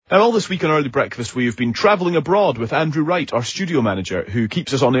Now, all this week on Early Breakfast, we've been travelling abroad with Andrew Wright, our studio manager, who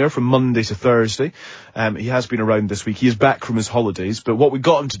keeps us on air from Monday to Thursday. He has been around this week. He is back from his holidays, but what we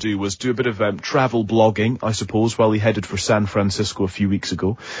got him to do was do a bit of travel blogging, I suppose, while he headed for San Francisco a few weeks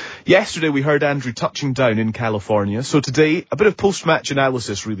ago. Yesterday, we heard Andrew touching down in California, so today, a bit of post-match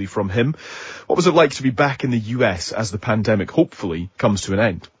analysis, really, from him. What was it like to be back in the US as the pandemic, hopefully, comes to an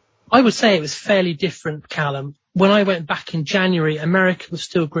end? I would say it was fairly different, Callum. When I went back in January, America was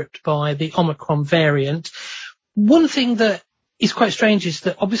still gripped by the Omicron variant. One thing that is quite strange is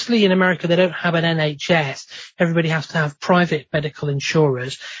that obviously in America they don't have an NHS. Everybody has to have private medical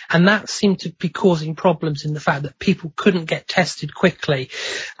insurers, and that seemed to be causing problems in the fact that people couldn't get tested quickly.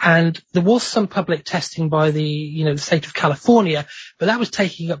 And there was some public testing by the state of California, but that was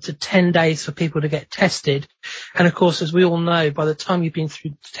taking up to 10 days for people to get tested. And of course, as we all know, by the time you've been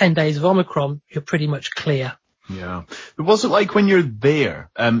through 10 days of Omicron, you're pretty much clear. Yeah. But what's it like when you're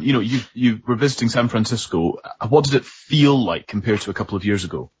there? You were visiting San Francisco. What did it feel like compared to a couple of years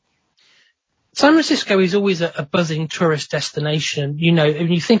ago? San Francisco is always a buzzing tourist destination. You know,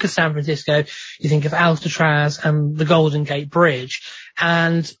 when you think of San Francisco, you think of Alcatraz and the Golden Gate Bridge.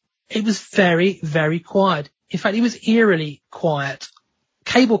 And it was very, very quiet. In fact, it was eerily quiet.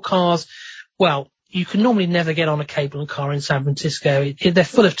 Cable cars, well, you can normally never get on a cable car in San Francisco. They're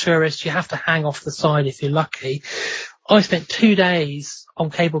full of tourists. You have to hang off the side if you're lucky. I spent 2 days on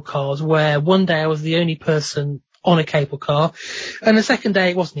cable cars where one day I was the only person on a cable car, and the second day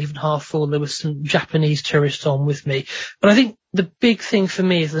it wasn't even half full. There was some Japanese tourists on with me. But I think the big thing for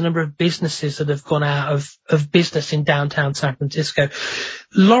me is the number of businesses that have gone out of business in downtown San Francisco.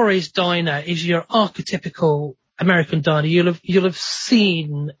 Lorry's Diner is your archetypical American diner. You'll have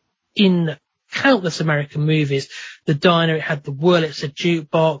seen in countless American movies the diner. It had the Wurlitzer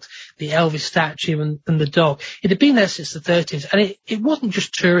jukebox, the Elvis statue, and the dog. It had been there since the 30s, and it wasn't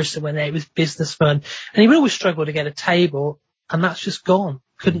just tourists that went there, it was businessmen. And he would always struggle to get a table, and that's just gone.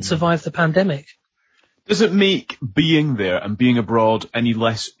 Couldn't survive the pandemic. Does it make being there and being abroad any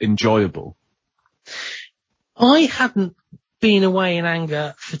less enjoyable? I hadn't been away in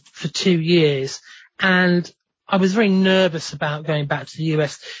anger for 2 years, and I was very nervous about going back to the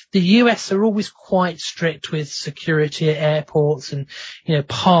US. The US are always quite strict with security at airports and,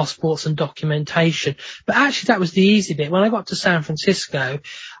 passports and documentation. But actually that was the easy bit. When I got to San Francisco,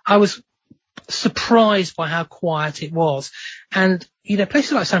 I was surprised by how quiet it was. And,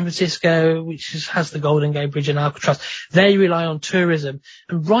 places like San Francisco, which has the Golden Gate Bridge and Alcatraz, they rely on tourism.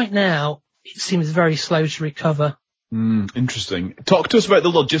 And right now it seems very slow to recover. Interesting. Talk to us about the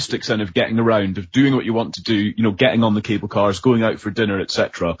logistics then of getting around, of doing what you want to do, getting on the cable cars, going out for dinner,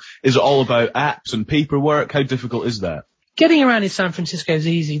 etc. Is it all about apps and paperwork? How difficult is that? Getting around in San Francisco is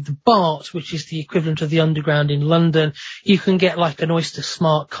easy. The BART, which is the equivalent of the Underground in London, you can get like an Oyster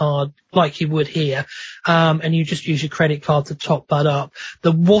Smart card like you would here, and you just use your credit card to top that up.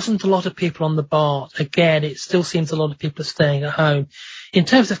 There wasn't a lot of people on the BART. Again, it still seems a lot of people are staying at home. In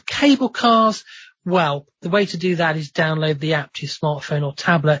terms of cable cars, well, the way to do that is download the app to your smartphone or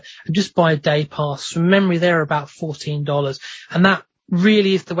tablet and just buy a day pass. From memory, they're about $14. And that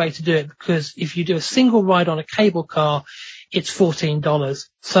really is the way to do it, because if you do a single ride on a cable car, it's $14.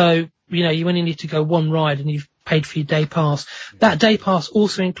 So, you only need to go one ride and you've paid for your day pass. That day pass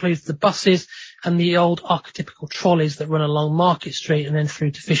also includes the buses and the old archetypical trolleys that run along Market Street and then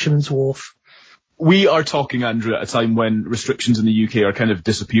through to Fisherman's Wharf. We are talking, Andrew, at a time when restrictions in the UK are kind of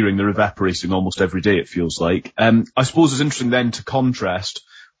disappearing. They're evaporating almost every day, it feels like. I suppose it's interesting then to contrast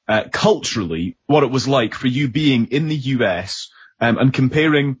culturally what it was like for you being in the US and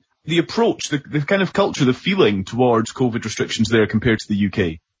comparing the approach, the kind of culture, the feeling towards COVID restrictions there compared to the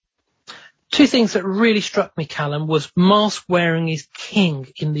UK. Two things that really struck me, Callum, was mask wearing is king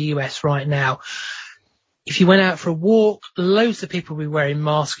in the US right now. If you went out for a walk, loads of people will be wearing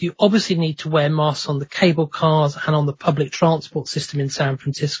masks. You obviously need to wear masks on the cable cars and on the public transport system in San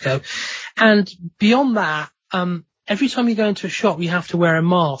Francisco. And beyond that, every time you go into a shop, you have to wear a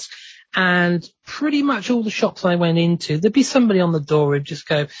mask. And pretty much all the shops I went into, there'd be somebody on the door who'd just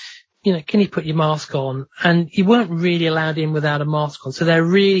go, can you put your mask on? And you weren't really allowed in without a mask on. So they're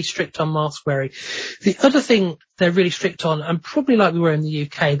really strict on mask wearing. The other thing they're really strict on, and probably like we were in the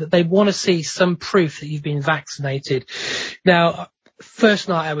UK, that they want to see some proof that you've been vaccinated. Now, first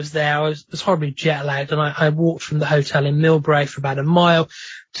night I was there, I was horribly jet lagged, and I walked from the hotel in Millbrae for about a mile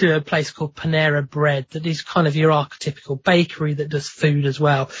to a place called Panera Bread that is kind of your archetypical bakery that does food as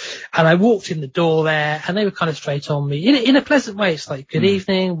well. And I walked in the door there and they were kind of straight on me in a pleasant way. It's like, good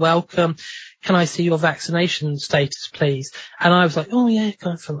evening, welcome. Can I see your vaccination status, please? And I was like, oh yeah,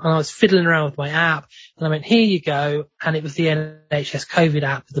 and I was fiddling around with my app. And I went, here you go. And it was the NHS COVID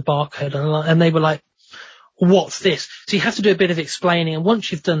app with the barcode. And they were like, what's this? So you have to do a bit of explaining. And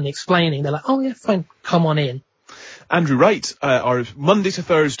once you've done the explaining, they're like, oh yeah, fine, come on in. Andrew Wright, our Monday to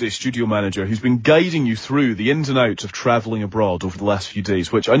Thursday studio manager, who's been guiding you through the ins and outs of travelling abroad over the last few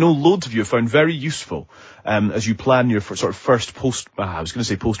days, which I know loads of you have found very useful as you plan your sort of first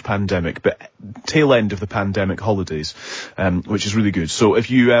post-pandemic, but tail end of the pandemic holidays, which is really good. So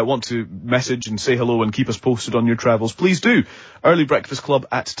if you want to message and say hello and keep us posted on your travels, please do.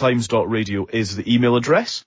 earlybreakfastclub@times.radio is the email address.